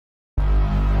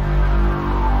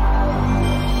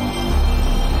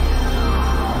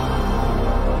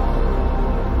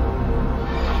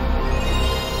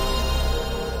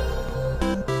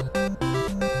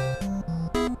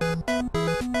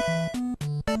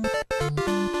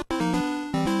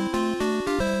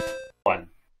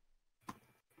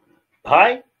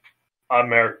Hi,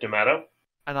 I'm Eric D'Amato,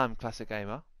 And I'm Classic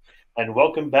Gamer. and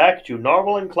welcome back to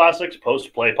Narwhal and Classix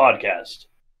Post Play Podcast.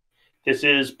 This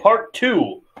is part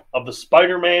two of the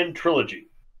Spider Man trilogy,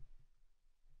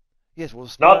 Yes, well,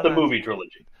 not the Spider-Man, movie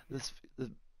trilogy.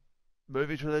 the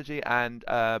movie trilogy, and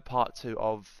part two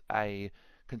of a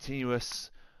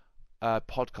continuous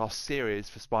podcast series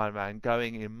for Spider-Man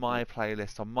going in my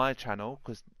playlist on my channel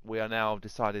because we are now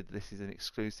decided this is an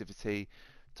exclusivity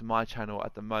to my channel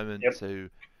at the moment Yep, to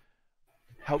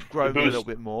help the grow me a little boost,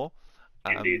 bit more.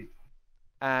 indeed. Um,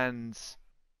 and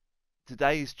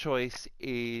today's choice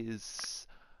is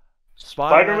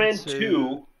Spider Spider-Man Man 2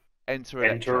 2 Enter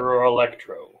Electro. Enter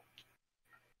Electro.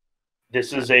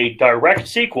 This is a direct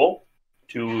sequel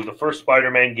to the first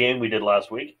Spider Man game we did last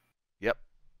week, Yep.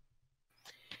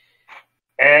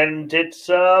 and it's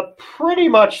pretty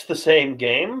much the same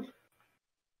game.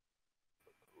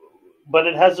 But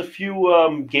it has a few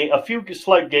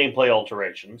slight gameplay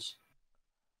alterations.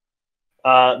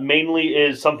 Mainly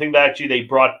is something that actually they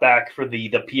brought back for the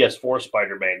PS4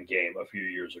 Spider-Man game a few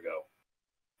years ago.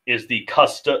 Is the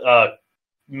custom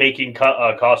making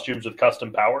costumes with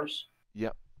custom powers,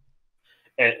 Yep.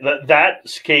 and that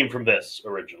came from this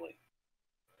originally.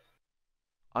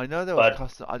 I know there was But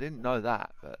custom. I didn't know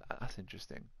that, but that's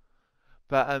interesting.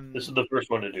 But this is the first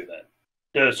one to do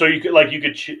that. So you could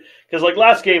because like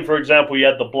last game, for example, you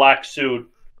had the black suit,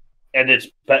 and its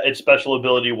special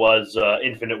ability was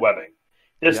infinite webbing.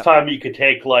 This yeah, time you could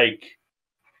take like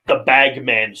the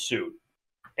Bagman suit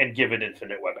and give it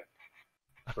infinite webbing,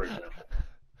 for example,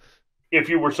 if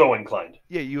you were so inclined.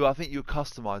 yeah. I think you were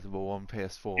customizable on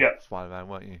PS4 Yeah, Spider-Man,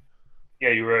 weren't you? yeah,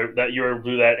 you were able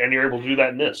to do that, and you're able to do that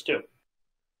in this too.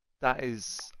 That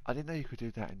is, I didn't know you could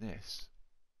do that in this.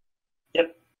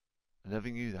 Yep, I never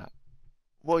knew that.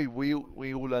 Well, we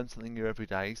all learn something new every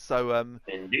day. So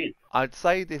indeed. I'd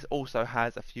say this also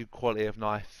has a few quality of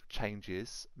life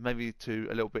changes, maybe to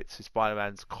a little bit to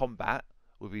Spider-Man's combat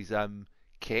with his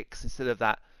kicks instead of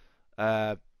that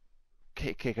uh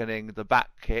kicking the back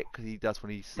kick he does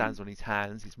when he stands on his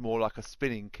hands. It's more like a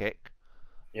spinning kick.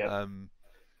 Yeah, Um,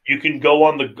 you can go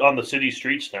on the city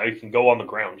streets now. You can go on the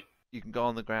ground. you can go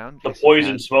on the ground. The Yes, you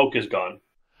poison can. smoke is gone.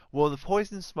 Well, the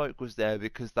poison smoke was there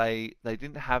because they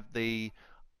didn't have the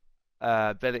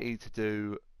ability to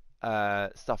do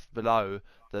stuff below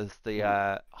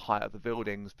the height of the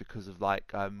buildings because of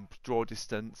like draw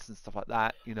distance and stuff like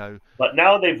that. But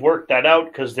now they've worked that out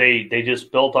because they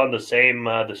just built on the same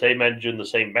engine, the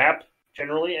same map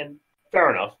generally, and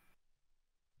fair enough.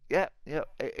 Yeah, yeah.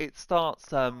 It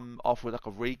starts off with like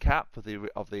a recap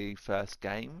of the first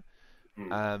game,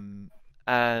 Hmm. um,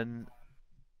 and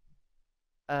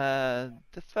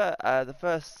the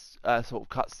first sort of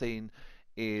cutscene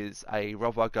is a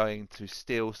robber going to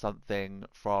steal something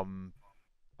from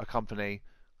a company,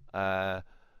 uh,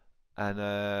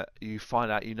 and you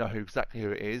find out you know exactly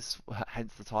who it is,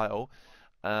 hence the title.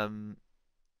 Um,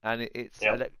 and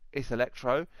Yep, it's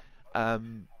Electro.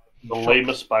 He the shocks.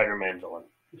 lamest Spider-Man villain.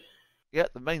 Yeah,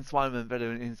 the main Spider-Man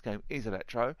villain in this game is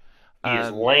Electro. He is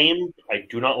Um, lame. I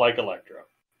do not like Electro.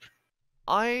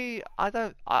 I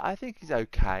don't I think he's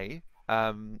okay.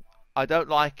 I don't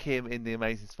like him in the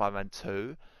Amazing Spider-Man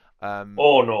 2. Um,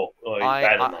 Oh no, oh, he's I,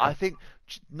 bad in I that. I think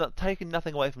not taking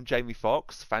nothing away from Jamie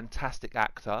Foxx, fantastic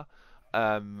actor,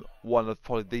 one of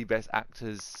probably the best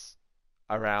actors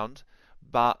around,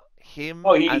 but him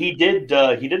Oh, and he did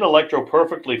Electro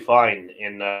perfectly fine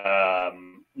in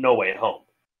No Way Home,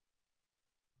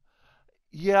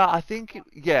 yeah, I think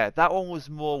yeah, that one was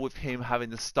more with him having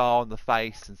the star on the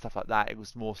face and stuff like that. It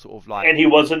was more sort of like and he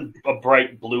wasn't a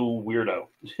bright blue weirdo.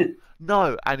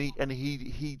 no, and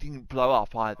he didn't blow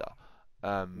up either,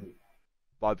 um,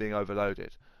 by being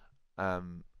overloaded.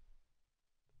 Um,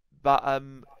 but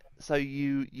so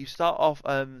you start off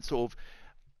sort of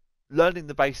learning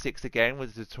the basics again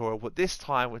with the tutorial, but this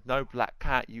time with no Black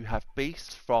Cat, you have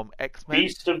Beast from X-Men.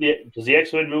 Beast of the because the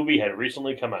X-Men movie had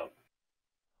recently come out.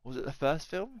 Was it the first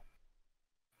film?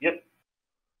 Yep,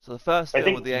 So the first I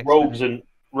film of think the X-Men,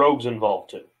 Rogue's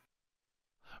involved too.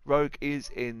 Rogue is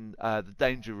in the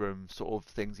danger room sort of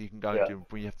things you can go and Yeah. do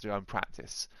when you have to go and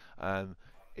practice. Um,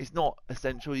 it's not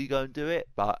essential you go and do it,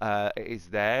 but it is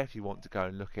there if you want to go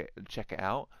and look it and check it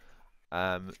out.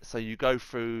 So you go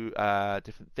through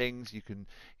different things.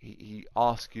 He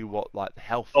asks you what like the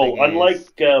health Oh, thing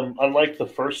is, unlike the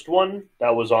first one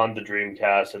that was on the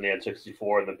Dreamcast and the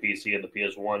N64 and the PC and the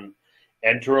PS1,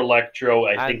 Enter Electro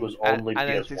I think and was and, only and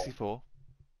PS1. N64.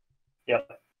 Yep,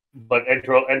 but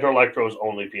Enter Electro is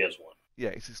only PS1. Yeah,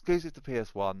 it's exclusive to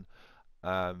PS1.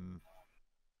 Um,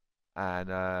 and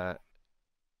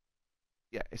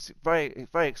yeah, it's very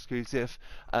exclusive.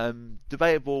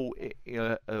 Debatable,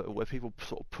 where people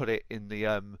sort of put it in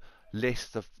the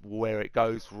list of where it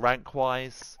goes rank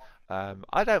wise.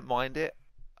 I don't mind it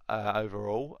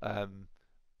overall.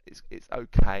 It's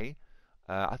okay.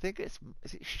 I think is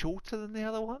it shorter than the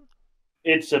other one?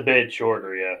 It's a bit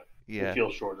shorter, yeah. It Yeah.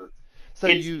 feels shorter. So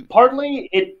It's you partly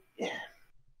it.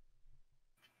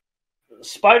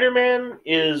 Spider-Man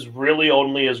is really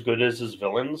only as good as his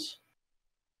villains,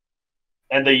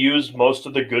 and they used most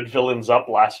of the good villains up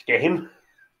last game.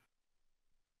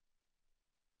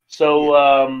 yeah.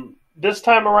 So this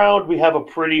time around, we have a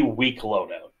pretty weak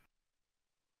loadout.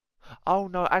 Oh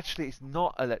no, actually, it's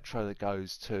not Electro that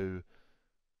goes to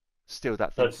steal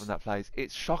that thing from That's that place.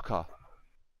 It's Shocker.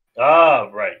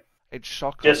 right. It's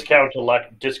Shocker that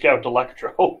Discount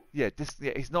Electro. yeah,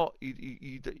 yeah, it's not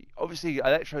obviously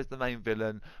Electro is the main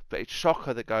villain, but it's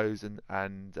Shocker that goes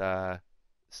and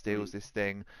steals this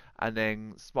thing, and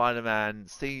then Spider-Man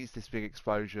sees this big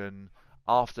explosion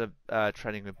after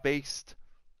training with Beast,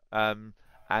 um,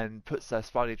 and puts a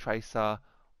Spidey Tracer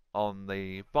on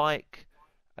the bike,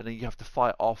 and then you have to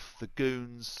fight off the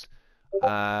goons.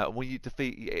 When you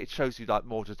defeat, it shows you like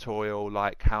more tutorial,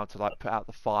 like how to like put out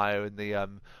the fire in the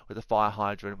with the fire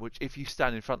hydrant. Which if you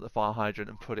stand in front of the fire hydrant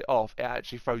and put it off, it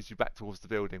actually throws you back towards the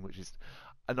building, which is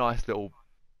a nice little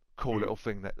cool little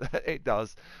thing that it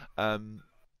does. Um,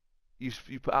 you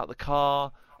put out the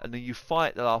car, and then you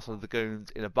fight the last one of the goons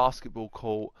in a basketball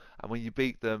court. And when you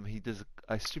beat them, he does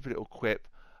a stupid little quip.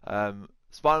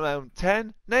 Spider-Man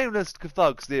 10, nameless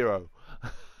thug 0.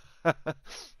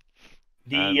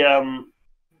 The um,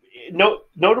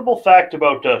 notable fact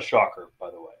about Shocker,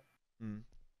 by the way, mm,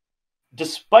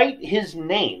 despite his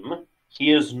name,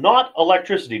 he is not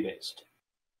electricity based.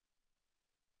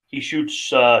 He shoots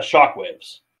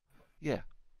shockwaves. yeah.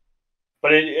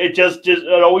 But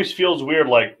it always feels weird.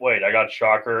 Like, wait, I got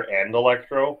Shocker and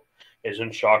Electro.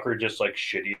 Isn't Shocker just like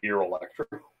shittier Electro?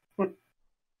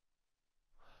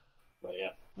 But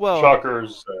yeah, Well,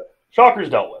 Shocker's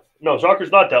dealt with. No,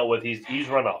 Shocker's not dealt with. He's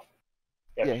run off.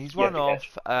 yeah, he's You have run to catch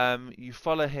off. You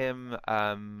follow him,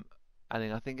 and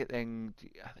then I think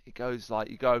it goes like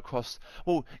you go across.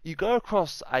 Well, you go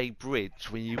across a bridge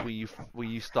when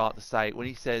you start to say when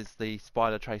he says the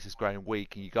spider trace is growing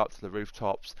weak, and you go up to the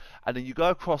rooftops, and then you go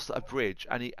across a bridge,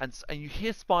 and you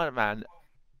hear Spider-Man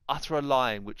utter a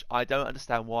line which I don't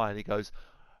understand why, and he goes,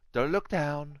 "Don't look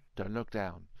down, don't look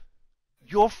down.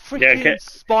 You're him. freaking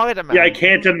Yeah, I Spider-Man.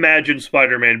 can't imagine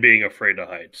Spider-Man being afraid of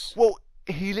heights. Well,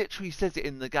 he literally says it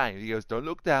in the game. He goes, "Don't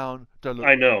look down. Don't look."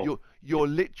 I know. You're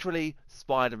literally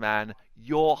Spider-Man.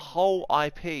 Your whole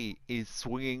IP is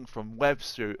swinging from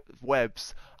webs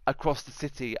across the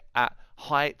city at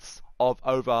heights of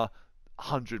over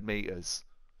 100 meters.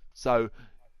 So,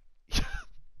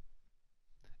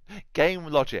 game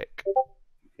logic.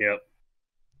 Yep.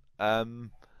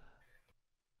 Um,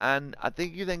 and I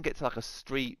think you then get to like a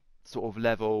street sort of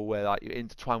level where like you're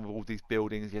intertwined with all these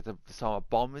buildings. You have to disarm a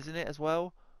bomb, isn't it, as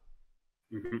well?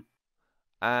 Hmm.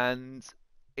 And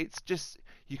it's just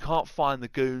you can't find the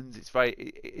goons.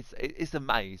 It's a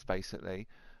maze basically.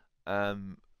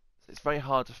 Um, it's very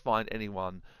hard to find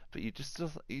anyone, but you just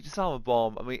have a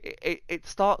bomb. I mean, it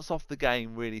starts off the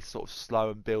game really sort of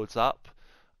slow and builds up,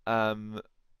 um,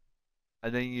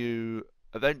 and then you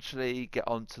eventually get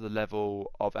onto the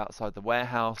level of outside the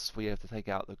warehouse where you have to take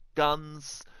out the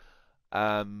guns.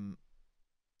 Um,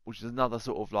 which is another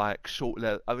sort of like short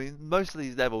level. I mean, most of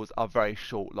these levels are very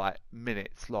short, like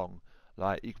minutes long.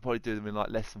 Like you can probably do them in like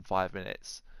less than 5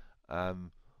 minutes.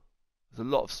 Um, there's a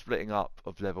lot of splitting up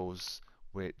of levels,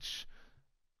 which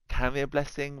can be a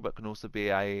blessing, but can also be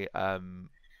a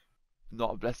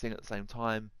not a blessing at the same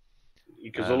time.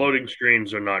 Because the Um, loading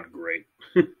screens are not great.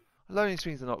 loading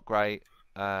screens are not great.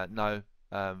 No.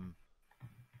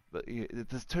 But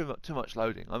there's too much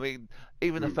loading. I mean,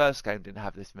 even the Hmm. first game didn't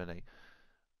have this many.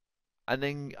 And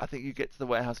then I think you get to the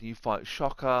warehouse and you fight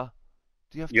Shocker.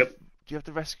 Yep. Do you have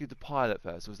to rescue the pilot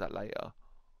first, or was that later?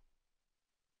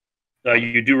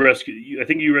 You do rescue. I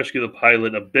think you rescue the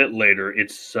pilot a bit later.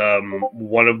 It's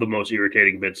one of the most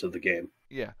irritating bits of the game.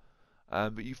 Yeah.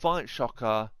 But you fight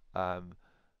Shocker.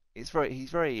 He's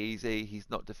very easy. He's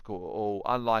not difficult at all.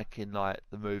 Unlike in like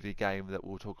the movie game that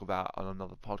we'll talk about on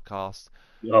another podcast.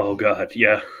 Oh He, god,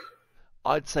 yeah.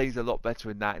 I'd say he's a lot better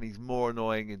in that, and he's more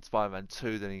annoying in Spider-Man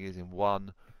 2 than he is in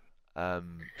 1.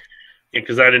 Um,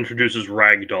 Because that introduces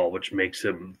Ragdoll, which makes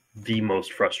him the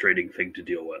most frustrating thing to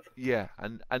deal with. yeah,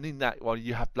 and in that one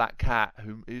you have Black Cat,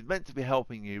 who's meant to be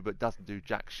helping you but doesn't do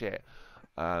jack shit.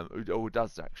 Or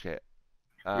does jack shit.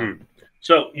 Hmm. Um,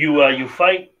 So you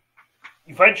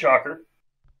fight Shocker,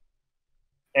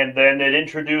 and then it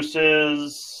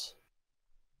introduces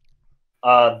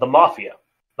the Mafia,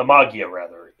 the Magia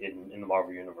rather, in the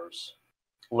Marvel universe,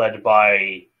 led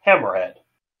by Hammerhead.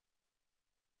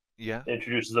 Yeah. It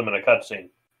introduces them in a cutscene,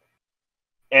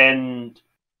 and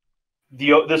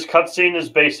this cutscene is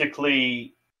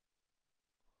basically.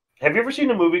 Have you ever seen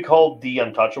a movie called The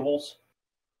Untouchables?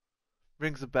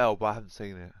 Rings a bell, but I haven't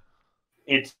seen it.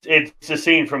 It's a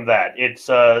scene from that. It's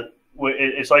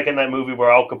like in that movie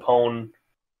where Al Capone,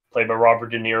 played by Robert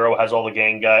De Niro, has all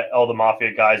the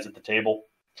mafia guys at the table,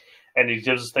 and he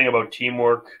gives this thing about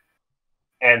teamwork,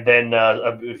 and then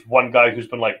one guy who's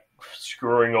been like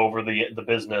screwing over the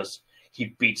business,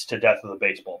 he beats to death with a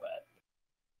baseball bat.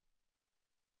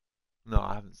 No,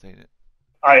 I haven't seen it.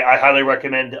 I highly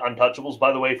recommend Untouchables,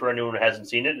 by the way, for anyone who hasn't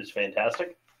seen it. It's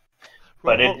fantastic.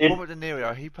 But Robert De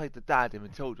Niro, he played the dad in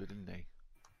Matilda, didn't he?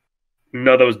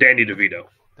 No, that was Danny DeVito.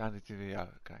 Danny DeVito,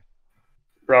 okay.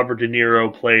 Robert De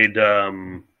Niro played. I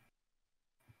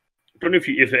don't know if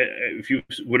you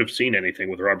would have seen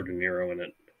anything with Robert De Niro in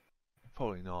it.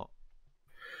 Probably not.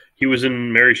 He was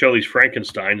in Mary Shelley's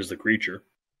Frankenstein as the creature.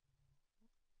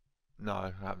 No,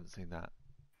 I haven't seen that.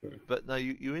 But no,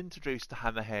 you introduced the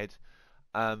Hammerhead.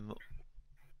 Hammerhead,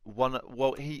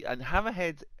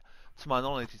 to my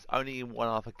knowledge, is only in one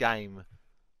other game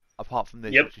apart from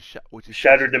this, Yep. which is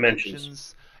Shattered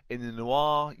Dimensions in the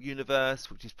noir universe,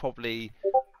 which is probably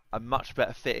a much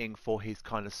better fitting for his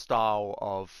kind of style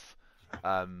of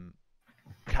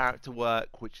character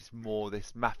work, which is more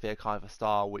this mafia kind of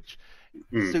style, which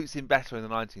suits him better in the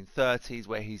 1930s,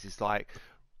 where he's this like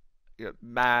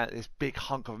man, this big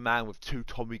hunk of a man with two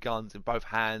Tommy guns in both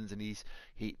hands, and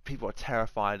people are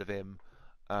terrified of him.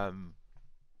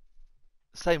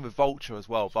 Same with Vulture as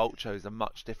well. Vulture is a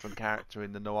much different character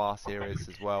in the noir series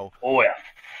as well. Oh yeah,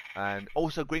 and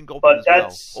also Green Goblin as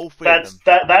well. All three of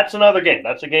them. That's another game.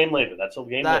 That's a game later. That's a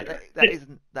game later.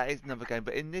 That is another game.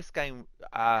 But in this game,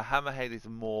 Hammerhead is a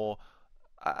more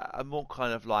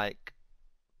kind of like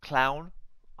clown,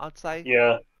 I'd say.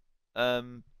 Yeah.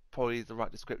 Probably is the right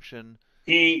description.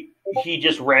 He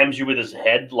just rams you with his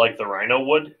head like the Rhino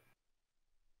would.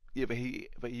 Yeah, but he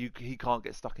can't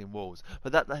get stuck in walls.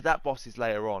 But that boss is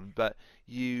later on. But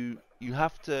you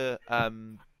have to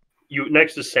you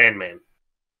next to Sandman.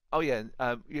 Oh yeah,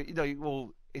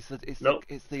 well it's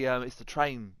the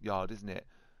train yard, isn't it?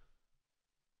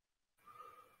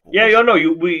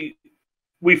 We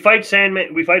fight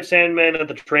Sandman. We fight Sandman at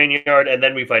the train yard, and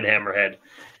then we fight Hammerhead.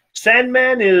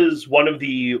 Sandman is one of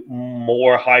the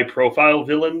more high-profile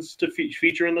villains to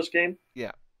feature in this game.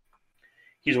 Yeah.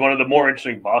 He's one of the more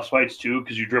interesting boss fights too,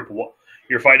 because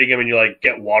you're fighting him and you like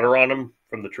get water on him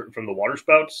from the water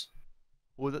spouts.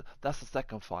 Well, that's the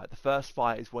second fight. The first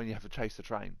fight is when you have to chase the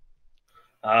train.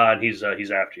 And he's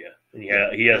after you, and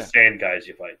he has sand guys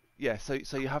you fight. Yeah,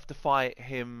 so you have to fight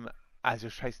him as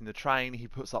you're chasing the train. He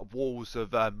puts up walls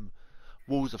of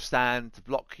sand to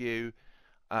block you,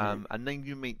 and then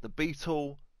you meet the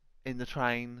Beetle in the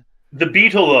train. The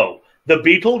Beetle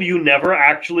you never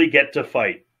actually get to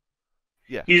fight.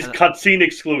 Yeah, he's cutscene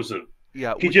exclusive.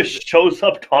 Yeah, he just shows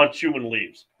up, taunts you, and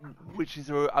leaves. Which is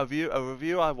a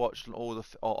review I watched on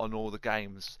all the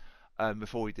games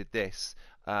before we did this.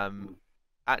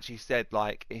 Actually said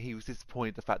like he was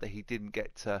disappointed the fact that he didn't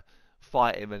get to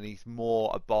fight him, and he's more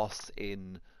a boss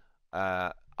in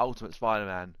Ultimate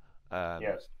Spider-Man.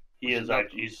 Yes, he is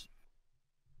actually.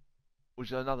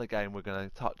 Which is another game we're going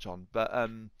to touch on, but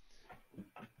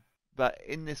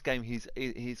in this game he's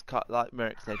cut, like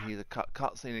Merrick said, he's a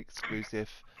cutscene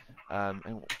exclusive.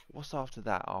 And what's after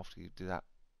that? After you do that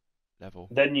level,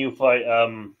 then you fight.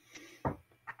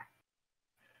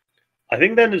 I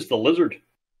think then is the lizard.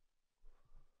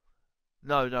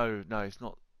 No, it's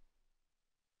not.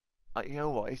 You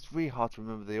know what? It's really hard to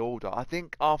remember the order. I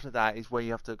think after that is where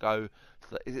you have to go.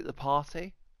 Is it the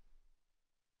party?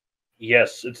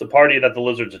 Yes, it's the party that the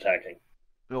lizard's attacking.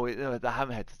 No, the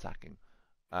Hammerhead's attacking.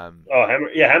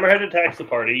 Hammerhead attacks the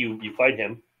party. You fight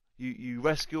him. You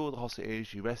rescue all the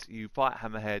hostages. You fight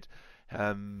Hammerhead.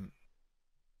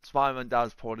 Spider-Man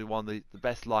does probably one of the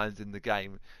best lines in the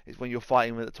game. It's when you're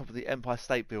fighting him at the top of the Empire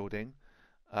State Building,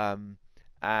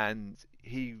 and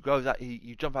he goes out.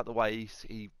 You jump out the way.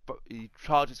 He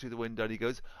charges through the window, and he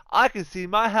goes, "I can see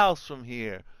my house from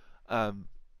here."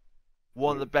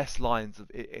 One of the best lines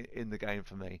in the game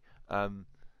for me.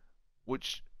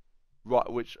 Which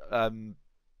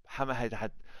Hammerhead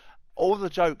had. All the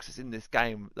jokes that's in this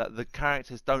game that the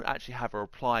characters don't actually have a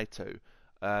reply to.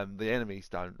 The enemies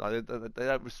don't. Like, they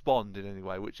don't respond in any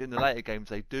way. Which in the later games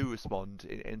they do respond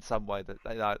in some way,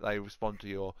 that they respond to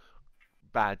your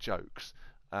bad jokes.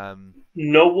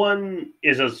 No one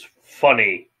is as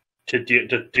funny to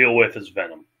deal with is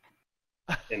Venom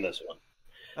in this one.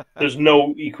 There's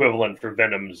no equivalent for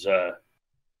Venom's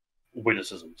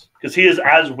witticisms because he is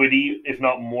as witty, if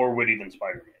not more witty, than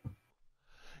Spider-Man.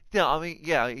 Yeah, I mean,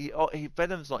 yeah,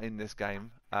 Venom's not in this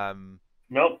game.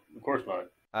 Nope, of course not.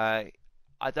 I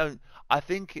don't. I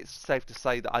think it's safe to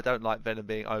say that I don't like Venom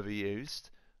being overused.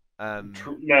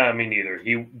 Nah, me neither.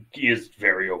 He is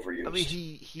very overused. I mean,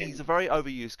 he's a very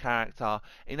overused character.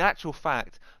 In actual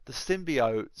fact, the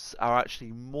symbiotes are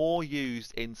actually more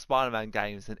used in Spider-Man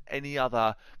games than any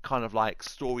other kind of like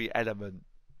story element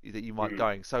that you might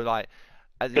going. So like,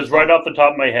 because right off the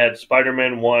top of my head,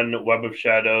 Spider-Man 1, Web of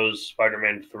Shadows,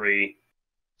 Spider-Man 3,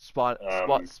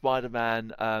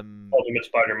 Spider-Man,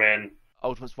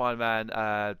 Ultimate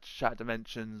Spider-Man, Shattered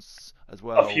Dimensions as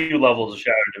well. A few levels of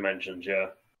Shattered Dimensions, yeah.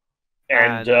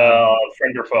 And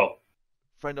Friend or Foe.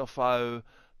 Friend or Foe.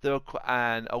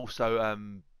 And also,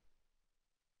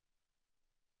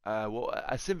 a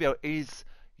symbiote is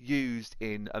used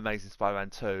in Amazing Spider-Man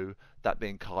 2, that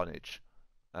being Carnage.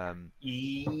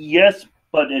 Yes,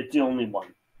 but it's the only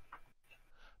one.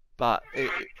 But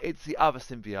it's the other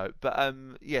symbiote. But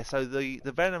yeah, so the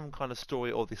Venom kind of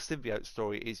story or the symbiote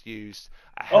story is used.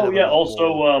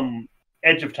 Also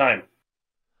Edge of Time.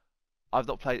 I've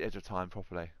not played Edge of Time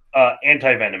properly.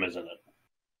 Anti-Venom is in it.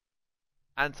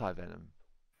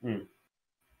 Anti-Venom.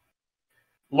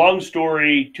 Long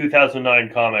story, 2009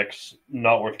 comics,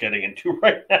 not worth getting into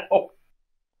right now.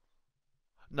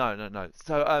 No.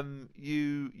 So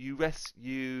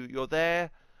you're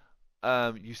there.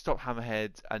 You stop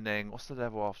Hammerhead, and then what's the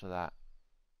level after that?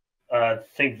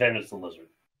 Think then it's the Lizard.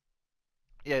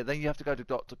 Yeah, then you have to go to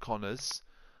Dr. Connors.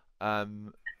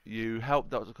 You help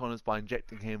Dr. Connors by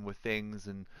injecting him with things,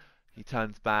 and he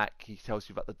turns back. He tells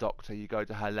you about the Doctor. You go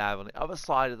to her lab on the other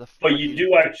side of the. But you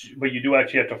do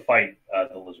actually have to fight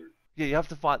the Lizard. Yeah, you have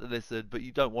to fight the Lizard, but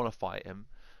you don't want to fight him.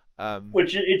 I'm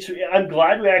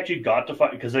glad we actually got to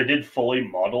fight because they did fully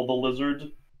model the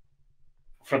Lizard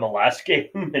for the last game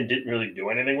and didn't really do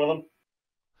anything with him.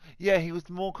 Yeah, he was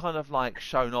more kind of like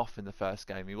shown off in the first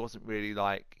game. He wasn't really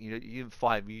like you didn't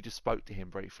fight him. You just spoke to him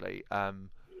briefly.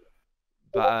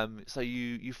 So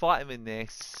you fight him in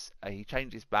this. He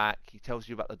changes back. He tells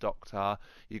you about the Doctor.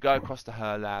 You go across to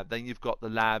her lab. Then you've got the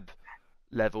lab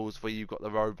levels where you've got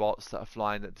the robots that are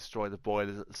flying that destroy the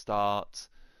boilers at the start.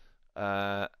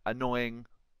 Annoying.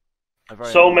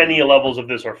 So many levels of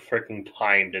this are freaking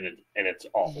timed, and it's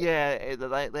awful. Yeah,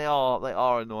 they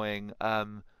are annoying.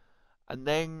 And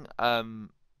then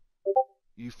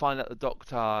you find out the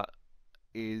Doctor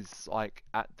is like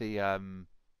at the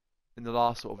in the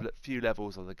last sort of few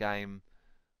levels of the game.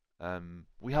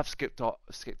 We have skipped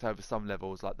over some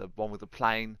levels, like the one with the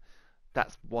plane.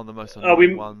 That's one of the most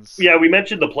annoying ones. Yeah, we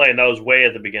mentioned the plane. That was way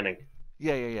at the beginning.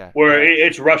 Yeah. Where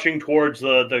it's rushing towards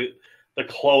the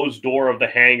closed door of the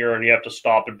hangar, and you have to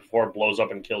stop it before it blows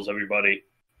up and kills everybody.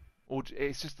 Or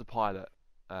it's just the pilot.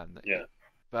 Yeah.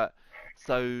 But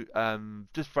so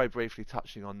just very briefly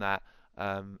touching on that,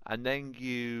 and then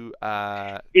you.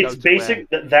 It's basic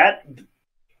that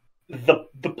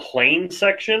the plane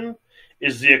section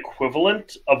is the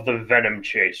equivalent of the Venom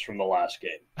chase from the last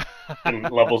game in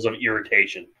levels of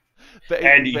irritation.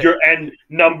 And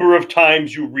number of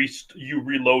times you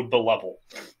reload the level.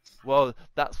 Well,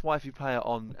 that's why if you play it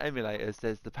on emulators,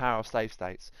 there's the power of save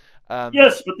states.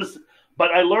 Yes,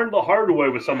 but I learned the hard way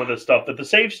with some of this stuff that the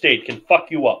save state can fuck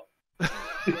you up.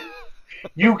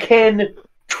 you can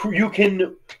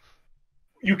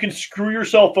screw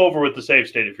yourself over with the save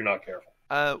state if you're not careful.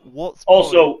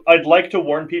 I'd like to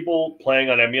warn people playing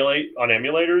on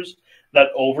emulators that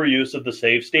overuse of the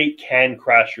save state can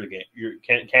crash your game.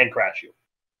 Can crash you.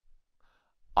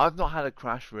 I've not had a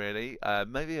crash really.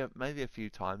 Maybe a few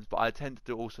times, but I tend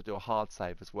to also do a hard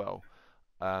save as well.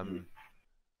 Then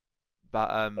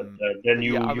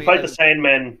you fight the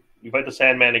Sandman. You fight the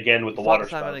Sandman again with the water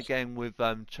spouts. Sandman again with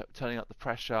turning up the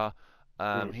pressure.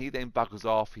 He then buggers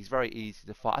off. He's very easy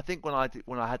to fight. I think when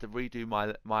I had to redo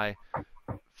my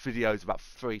videos about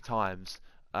 3 times,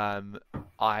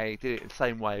 I did it the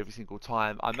same way every single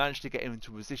time. I managed to get him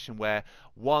into a position where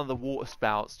one of the water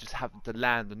spouts just happened to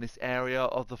land on this area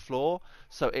of the floor,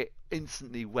 so it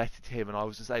instantly wetted him, and I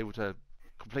was just able to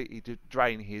completely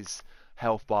drain his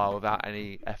health bar without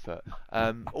any effort.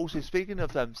 Also, speaking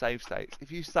of save states,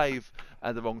 if you save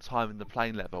at the wrong time in the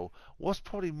plane level, what's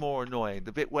probably more annoying,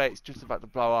 the bit where it's just about to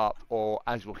blow up, or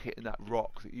as you're hitting that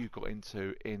rock that you got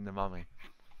into in The Mummy?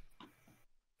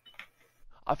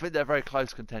 I think they're very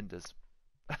close contenders.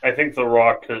 I think the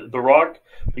rock,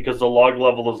 because the log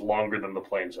level is longer than the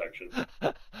plane section.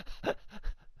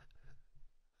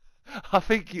 I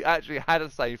think you actually had a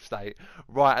save state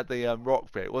right at the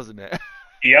rock bit, wasn't it?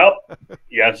 Yep.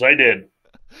 Yes, I did.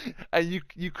 And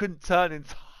you couldn't turn in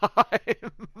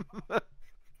time.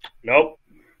 Nope.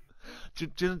 Do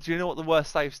you know what the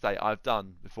worst save state I've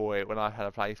done before it when I've had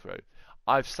a playthrough?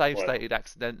 I've save What? stated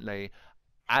accidentally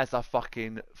as I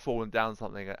fucking fallen down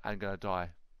something and gonna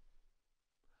die,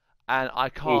 and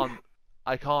Oof.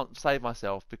 I can't save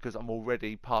myself because I'm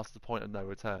already past the point of no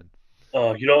return.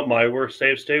 Oh, you know what my worst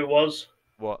save state was?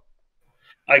 What?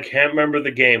 I can't remember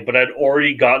the game, but I'd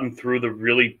already gotten through the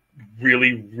really,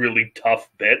 really, really tough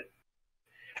bit,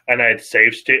 and I had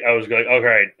save state. I was going, all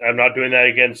right, I'm not doing that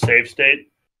again. Save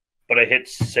state, but I hit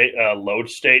load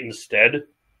state instead.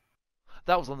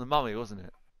 That was on the mummy, wasn't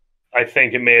it? I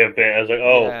think it may have been. I was like,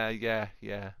 oh, Yeah, yeah,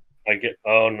 yeah. I get.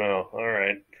 Oh no, all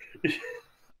right.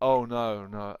 Oh no,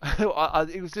 no.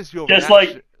 It was just your Just reaction.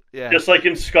 like, Yeah. just like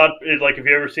in Scott. Like, if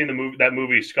you ever seen the movie, that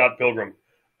movie Scott Pilgrim,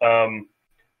 um,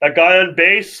 that guy on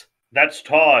bass, that's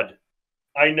Todd.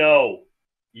 I know.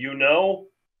 You know?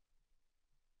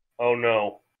 Oh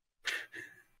no.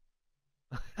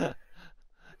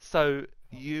 So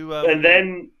you And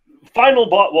then final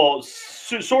boss. Well,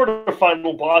 sort of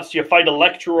final boss. You fight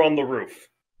Electro on the roof.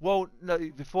 well, no,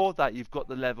 before that you've got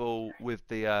the level with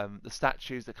the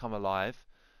statues that come alive.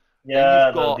 Then you've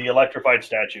Yeah, the got electrified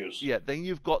statues. Yeah, then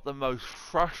you've got the most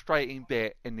frustrating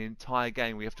bit in the entire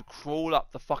game. We have to crawl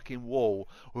up the fucking wall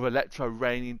with Electro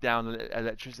raining down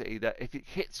electricity that if it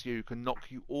hits you can knock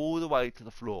you all the way to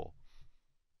the floor.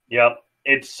 Yep.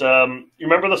 It's you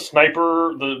remember the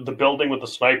sniper, the building with the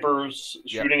snipers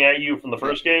Yep, shooting at you from the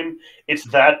yep. first game? It's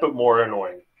that, but more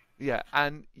annoying. Yeah,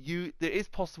 and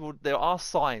there are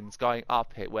signs going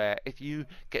up it where if you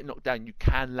get knocked down, you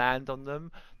can land on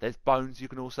them. There's bones you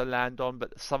can also land on,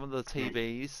 but some of the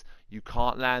TVs you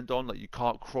can't land on, like you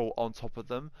can't crawl on top of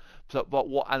them. So,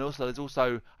 and also there's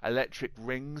also electric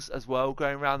rings as well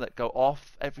going around that go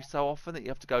off every so often that you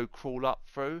have to go crawl up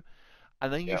through.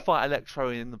 And then you Yeah. fight Electro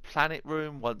in the planet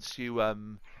room once you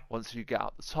get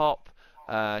up the top.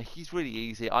 He's really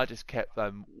easy. I just kept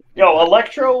Yo, impact.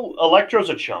 Electro's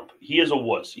a chump. He is a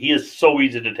wuss. He is so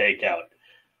easy to take out.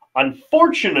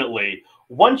 Unfortunately,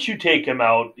 once you take him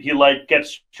out, he like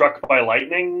gets struck by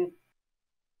lightning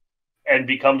and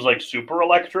becomes like super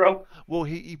Electro. Well,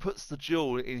 he puts the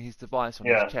jewel in his device on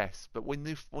his Yeah. chest, but when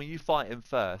you fight him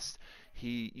first,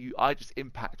 I just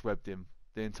impact webbed him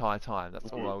the entire time.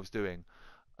 That's all Mhm. I was doing.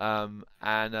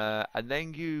 And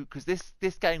then because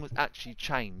this game was actually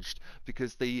changed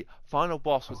because the final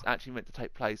boss was actually meant to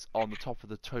take place on the top of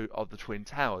the twin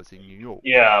towers in New York,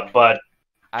 Yeah, but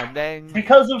and then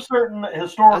because of certain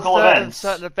a historical certain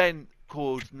events, event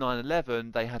called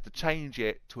 9/11, they had to change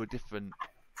it to a different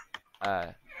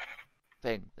uh,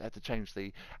 thing. They had to change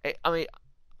I mean,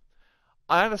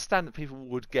 I understand that people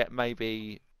would get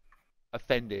maybe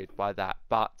offended by that,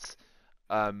 but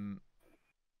um,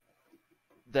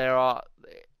 there are.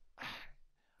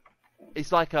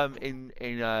 It's like in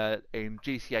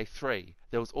GTA 3,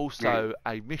 there was also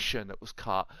a mission that was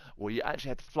cut where you actually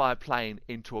had to fly a plane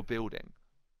into a building,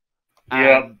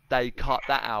 yeah, and they cut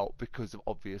that out because of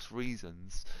obvious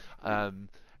reasons,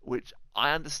 which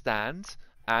I understand,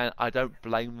 and I don't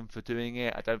blame them for doing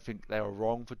it. I don't think they were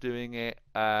wrong for doing it.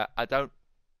 I don't.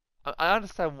 I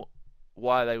understand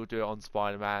why they would do it on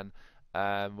Spider-Man.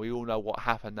 We all know what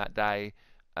happened that day.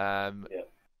 Um, yeah.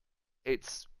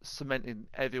 it's cementing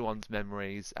everyone's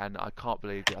memories, and I can't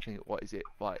believe it. I think what is it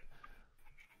like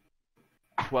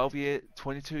 12 years,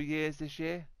 22 years this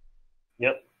year?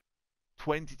 Yep.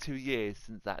 22 years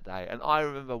since that day, and I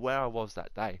remember where I was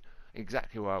that day,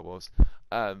 exactly where I was.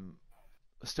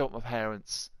 Still at my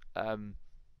parents. And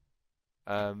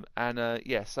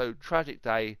yeah, so tragic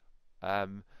day.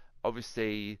 Um,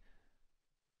 Obviously,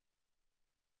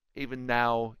 even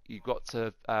now you got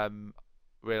to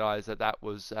realize that that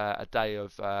was a day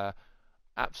of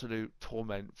absolute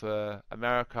torment for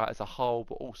America as a whole,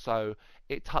 but also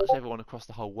it touched everyone across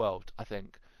the whole world, I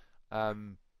think.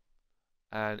 Um,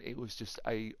 and it was just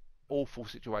a awful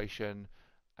situation,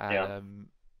 and Yeah.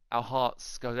 our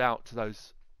hearts go out to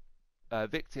those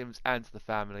victims and to the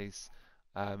families,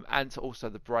 and to also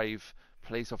the brave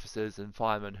police officers and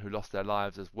firemen who lost their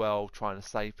lives as well, trying to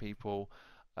save people.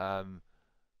 Um,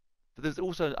 but there's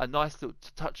also a nice little,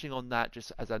 touching on that,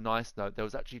 just as a nice note, there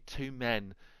was actually two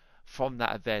men from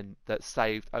that event that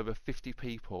saved over 50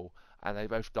 people, and they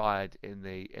both died in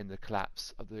the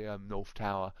collapse of the North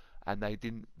Tower, and they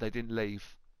didn't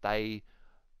leave. They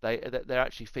they're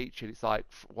actually featured. It's like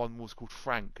one was called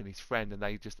Frank and his friend, and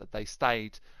they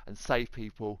stayed and saved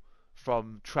people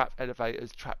from trapped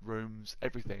elevators, trapped rooms,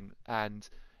 everything. And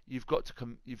you've got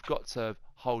to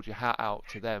hold your hat out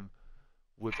to them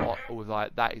with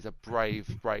like that is a brave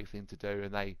thing to do,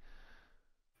 and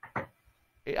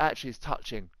it actually is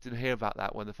touching. Didn't hear about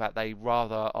that when the fact they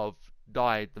rather have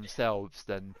died themselves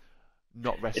than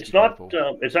not rescue It's not.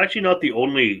 people. It's actually not the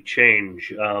only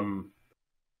change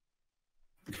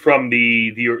from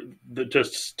the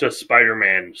to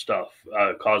Spider-Man stuff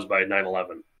caused by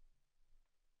 9/11.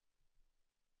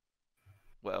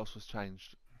 What else was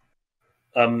changed?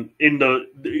 In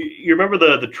you remember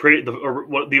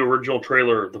the original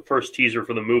trailer, the first teaser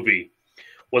for the movie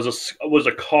was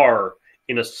a car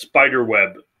in a spider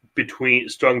web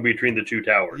strung between the two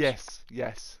towers.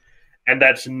 Yes. And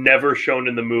that's never shown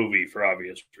in the movie for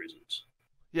obvious reasons.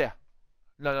 Yeah.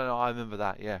 No. I remember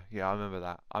that. Yeah. I remember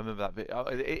that bit.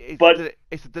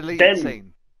 It's a deleted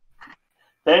scene.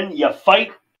 Then you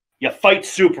fight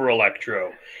Super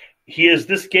Electro. He is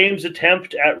this game's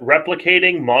attempt at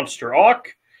replicating Monster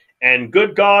Hawk, and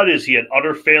good God, is he an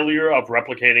utter failure of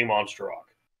replicating Monster Hawk.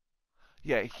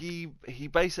 Yeah, he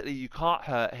basically, you can't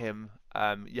hurt him.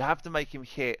 You have to make him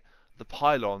hit the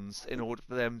pylons in order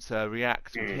for them to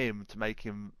react with him to make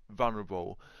him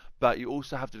vulnerable. But you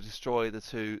also have to destroy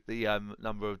the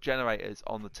number of generators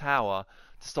on the tower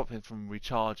to stop him from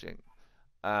recharging.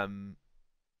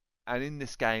 And in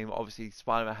this game, obviously,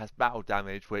 Spider-Man has battle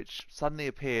damage, which suddenly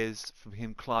appears from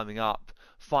him climbing up,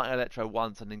 fighting Electro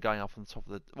once, and then going up on top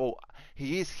of the. Well,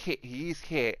 he is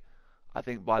hit, I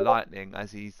think, by lightning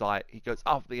as he goes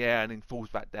up the air and then falls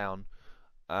back down.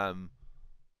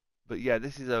 But yeah,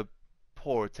 this is a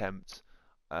poor attempt.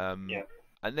 Yeah.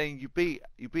 And then you beat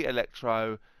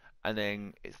Electro, and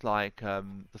then it's like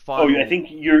the final. Oh, I think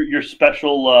your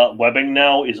special webbing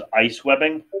now is ice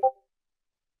webbing.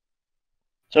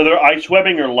 So they're ice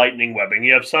webbing or lightning webbing.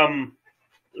 You have some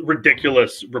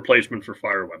ridiculous replacement for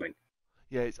fire webbing.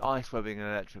 Yeah, it's ice webbing and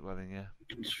electric webbing. Yeah,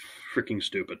 it's freaking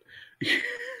stupid.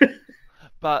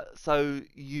 But so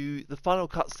the final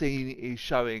cutscene is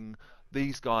showing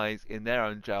these guys in their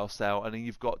own jail cell, and then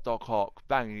you've got Doc Ock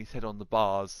banging his head on the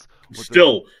bars.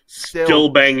 Still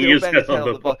banging his head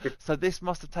on the bars. So this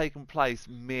must have taken place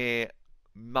mere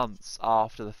months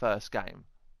after the first game,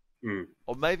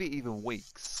 or maybe even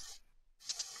weeks.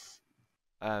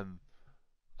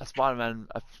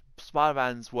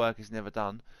 Spider-Man's work is never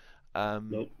done.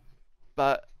 Nope.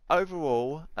 But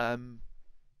overall,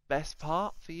 best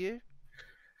part for you?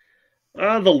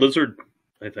 The lizard,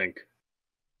 I think.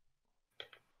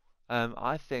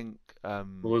 I think the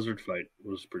lizard fight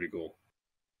was pretty cool.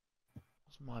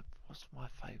 What's my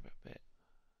favorite bit?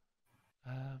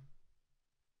 Can't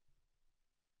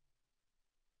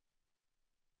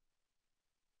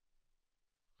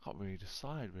really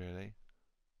decide, really.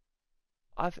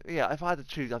 If I had to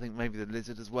choose, I think maybe the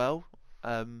lizard as well.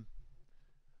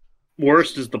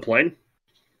 Worst is the plane.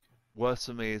 Worst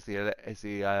for me is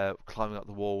the climbing up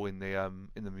the wall in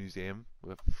the museum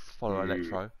with follow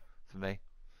Electro for me.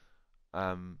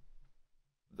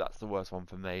 That's the worst one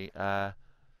for me. I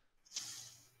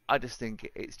just think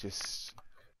it's just.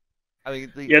 I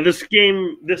mean, this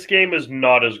game is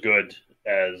not as good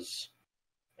as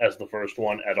the first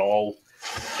one at all.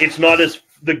 It's not as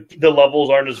the levels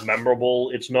aren't as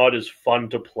memorable. It's not as fun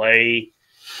to play.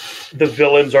 The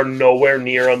villains are nowhere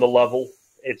near on the level.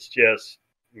 It's just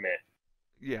meh.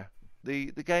 Yeah,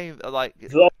 the game like.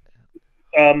 So,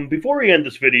 before we end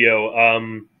this video,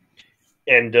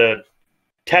 and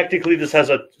technically this has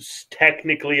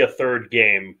technically a third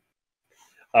game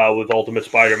with Ultimate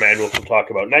Spider-Man, which we'll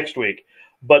talk about next week.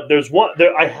 But there's one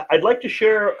there. I'd like to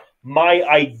share my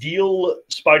ideal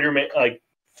Spider-Man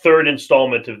third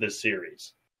installment of this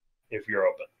series, if you're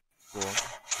open. Cool.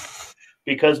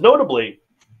 Because notably,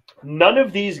 none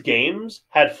of these games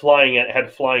had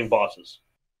flying bosses,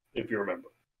 if you remember.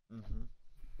 Mm-hmm.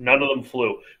 None of them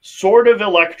flew. Sort of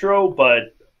Electro,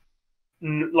 but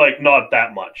not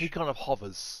that much. He kind of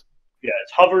hovers. Yeah,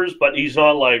 it hovers, but he's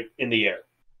not in the air.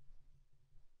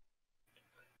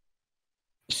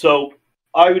 So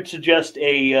I would suggest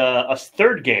a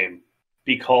third game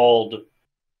be called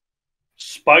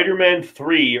Spider-Man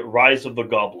 3 Rise of the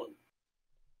Goblin,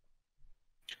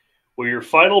 where your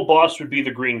final boss would be the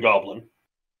Green Goblin,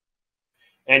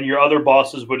 and your other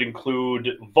bosses would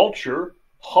include Vulture,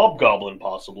 Hobgoblin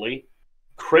possibly,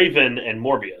 Kraven, and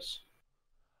Morbius.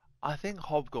 I think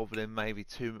Hobgoblin may be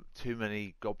too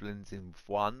many goblins in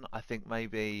one. I think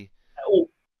maybe.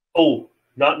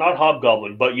 Not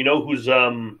Hobgoblin, but you know who's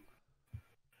out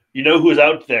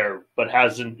there but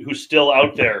who's still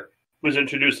out there, was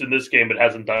introduced in this game but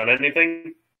hasn't done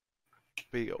anything.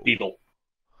 Beetle.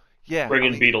 Yeah, bring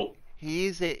in Beetle. He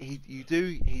is it.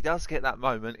 He does get that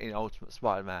moment in Ultimate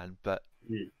Spider-Man, but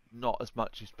not as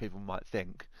much as people might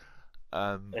think.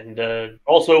 Um, And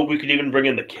also, we could even bring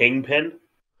in the Kingpin.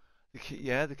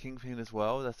 yeah, the Kingpin as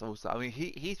well. That's also. I mean,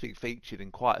 he's been featured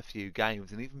in quite a few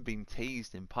games and even been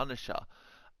teased in Punisher.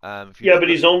 If you Yeah, look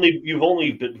but at, you've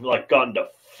only been, like gotten to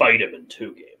fight him in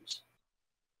 2 games.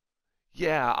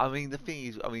 yeah, I mean the thing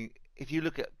is, I mean, if you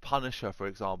look at Punisher, for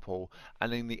example,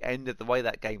 and in the end of the way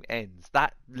that game ends,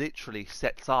 that literally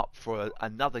sets up for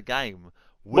another game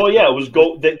Well, with the yeah, it was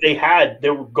with they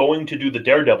were going to do the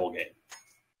Daredevil game.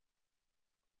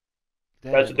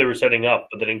 That's what they Daredevil. were setting up,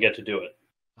 but they didn't get to do it.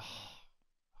 Oh,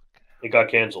 It got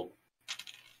canceled.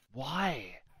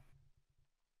 why?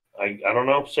 I don't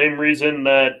know. Same reason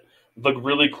that the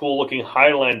really cool looking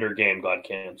Highlander game got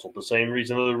canceled. The same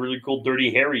reason that the really cool looking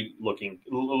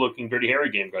Dirty Harry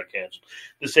game got canceled.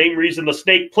 The same reason the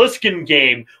Snake Plissken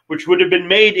game, which would have been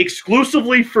made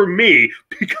exclusively for me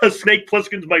because Snake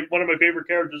Plissken's one of my favorite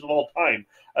characters of all time.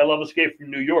 I love Escape from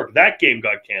New York. That game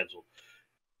got canceled.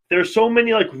 There's so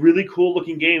many like really cool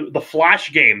looking games. The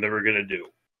Flash game they were gonna do.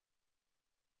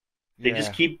 They just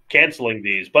Yeah. keep canceling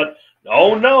these. But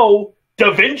oh no,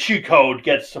 Da Vinci Code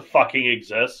gets to fucking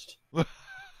exist.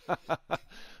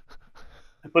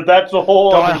 But that's a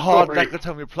whole Die other Hard story.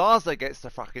 Nakatomi Plaza gets to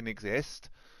fucking exist.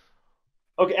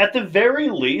 Okay, at the very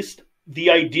least, the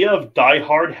idea of Die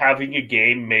Hard having a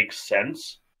game makes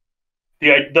sense.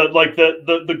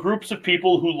 The groups of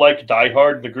people who like Die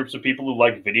Hard, the groups of people who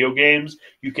like video games,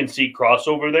 you can see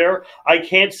crossover there. I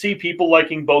can't see people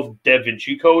liking both Da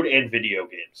Vinci Code and video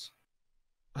games.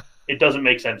 It doesn't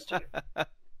make sense to me.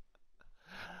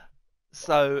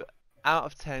 So, out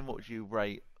of 10, what would you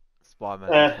rate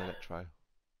Spider-Man Eh. Into Electro?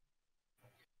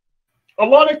 A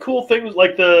lot of cool things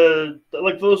like the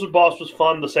Lizard boss was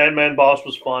fun. The Sandman boss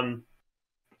was fun.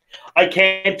 I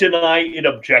can't deny it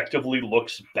objectively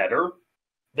looks better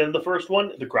than the first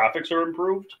one. The graphics are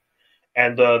improved,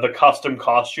 and the custom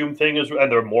costume thing is, and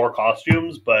there are more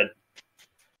costumes. But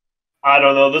I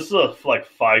don't know. This is a like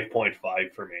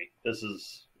 5.5 for me.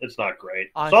 It's not great.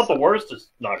 It's not the worst. It's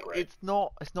not great. It's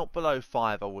not below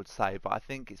 5, I would say, but I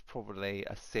think it's probably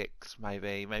a 6,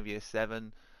 maybe a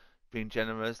 7. Being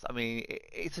generous. I mean,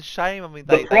 it's a shame. I mean,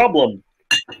 The problem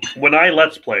when I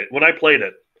played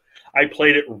it, I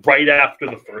played it right after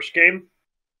the first game,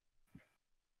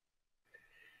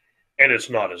 and it's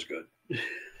not as good.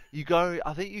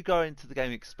 I think you go into the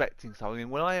game expecting something.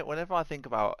 Whenever I think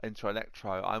about Into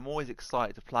Electro, I'm always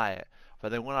excited to play it, but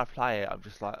then when I play it, I'm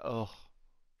just like, oh.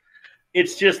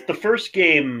 It's just the first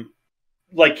game,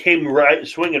 like, came right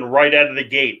swinging right out of the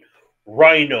gate.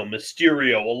 Rhino,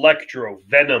 Mysterio, Electro,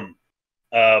 Venom,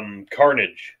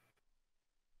 Carnage,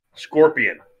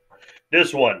 Scorpion.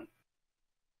 This one,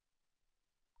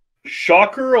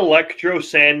 Shocker, Electro,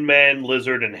 Sandman,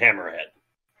 Lizard, and Hammerhead.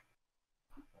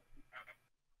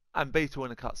 And Beetle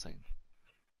in a cutscene.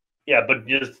 Yeah, but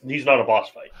he's not a boss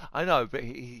fight. I know, but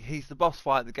he's the boss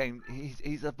fight of the game.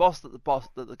 He's a boss that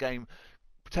the game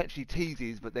potentially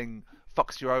teases, but then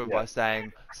fucks you over by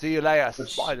saying, "See you later,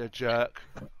 spider jerk."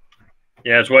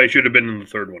 Yeah, that's why he should have been in the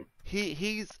third one.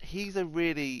 He's a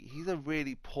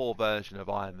really poor version of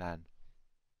Iron Man.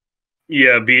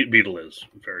 Yeah, Beetle is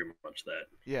very much that.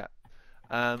 Yeah.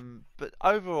 But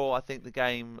overall, I think the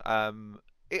game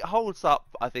it holds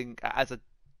up. I think as a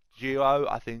duo,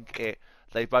 I think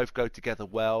they both go together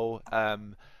well.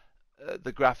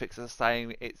 The graphics are the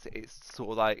same. It's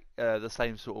sort of like the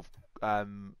same sort of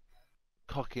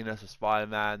cockiness of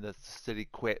Spider-Man, the silly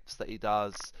quips that he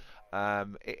does.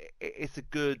 It's a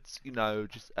good,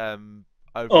 just overall.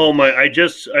 Oh my! I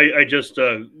just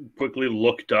quickly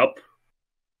looked up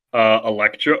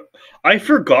Electro. I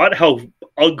forgot how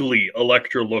ugly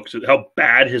Electro looks. How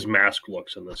bad his mask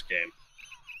looks in this game.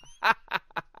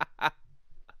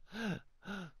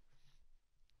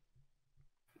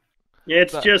 Yeah,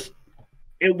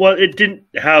 it didn't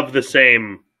have the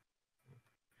same.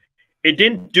 It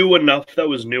didn't do enough that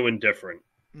was new and different.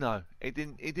 No, it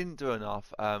didn't. It didn't do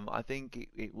enough. I think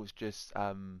it was just.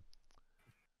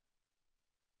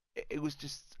 It was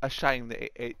just a shame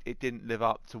that it didn't live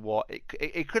up to what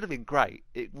it could have been great.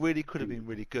 It really could have been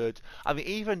really good. I mean,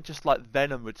 even just like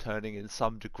Venom returning in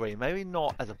some degree, maybe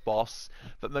not as a boss,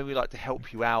 but maybe like to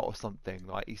help you out or something.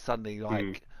 Like he suddenly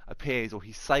appears or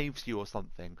he saves you or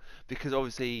something, because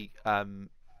obviously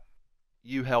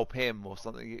you help him or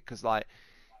something, because like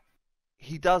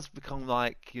he does become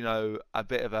like a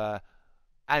bit of a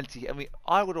anti. I mean,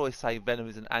 I would always say Venom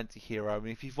is an anti-hero. I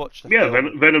mean, if you've watched the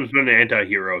film, Venom's been an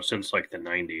anti-hero since like the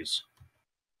 90s.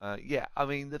 Yeah, I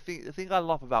mean the thing I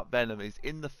love about Venom is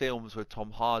in the films with Tom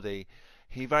Hardy,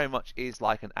 he very much is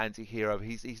like an anti-hero.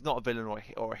 He's not a villain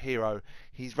or a hero.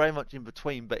 He's very much in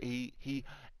between, but he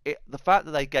the fact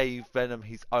that they gave Venom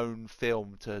his own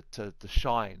film to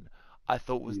shine, I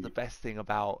thought was the best thing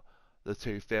about the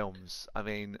two films. I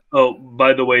mean, Oh,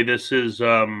 by the way, this and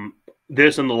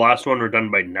the last one were done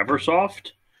by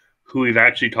Neversoft, who we've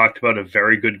actually talked about a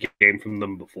very good game from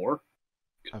them before,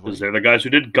 have because we? they're the guys who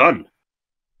did Gun.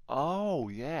 Oh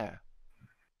yeah.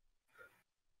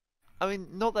 I mean,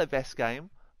 not their best game,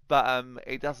 but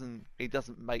it doesn't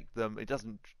make them. It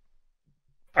doesn't put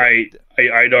them.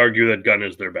 I'd argue that Gun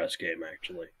is their best game.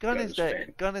 Actually, Gun is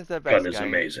fan. Gun is their Gun best is game.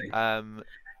 amazing.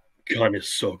 Gun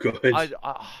is so good.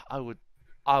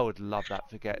 I would love that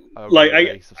to get a Like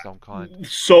re-release of some kind.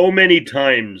 so many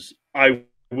times I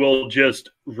will just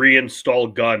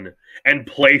reinstall Gun and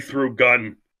play through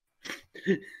Gun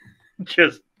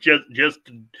just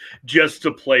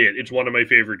to play it. It's one of my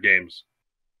favorite games.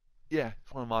 Yeah,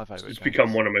 it's one of my favorite It's games.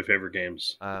 become one of my favorite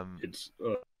games. It's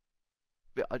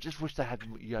But I just wish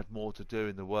you had more to do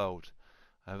in the world.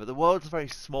 But the world's very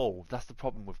small. That's the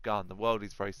problem with Gun. The world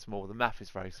is very small. The map is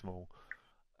very small.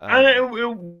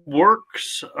 it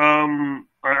works.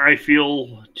 I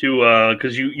feel to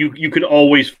because you can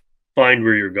always find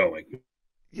where you're going.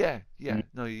 Yeah,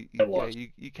 no, you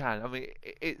can. I mean,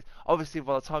 obviously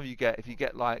by the time if you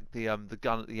get like the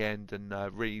gun at the end and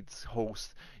Reed's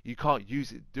horse, you can't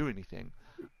use it to do anything.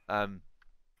 Yeah,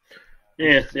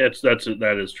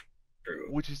 that is true.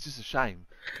 Which is just a shame.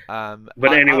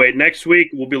 But anyway, next week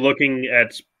we'll be looking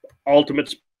at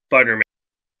Ultimate Spider-Man.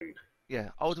 Yeah,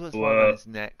 Ultimate Spider-Man is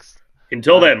next.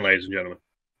 Until then, ladies and gentlemen.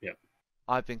 Yeah.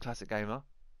 I've been Classic Gamer.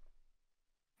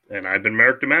 And I've been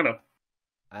Merrick D'Amato.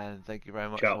 And thank you very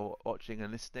much for watching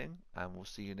and listening, and we'll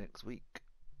see you next week.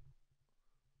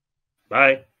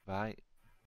 Bye. Bye.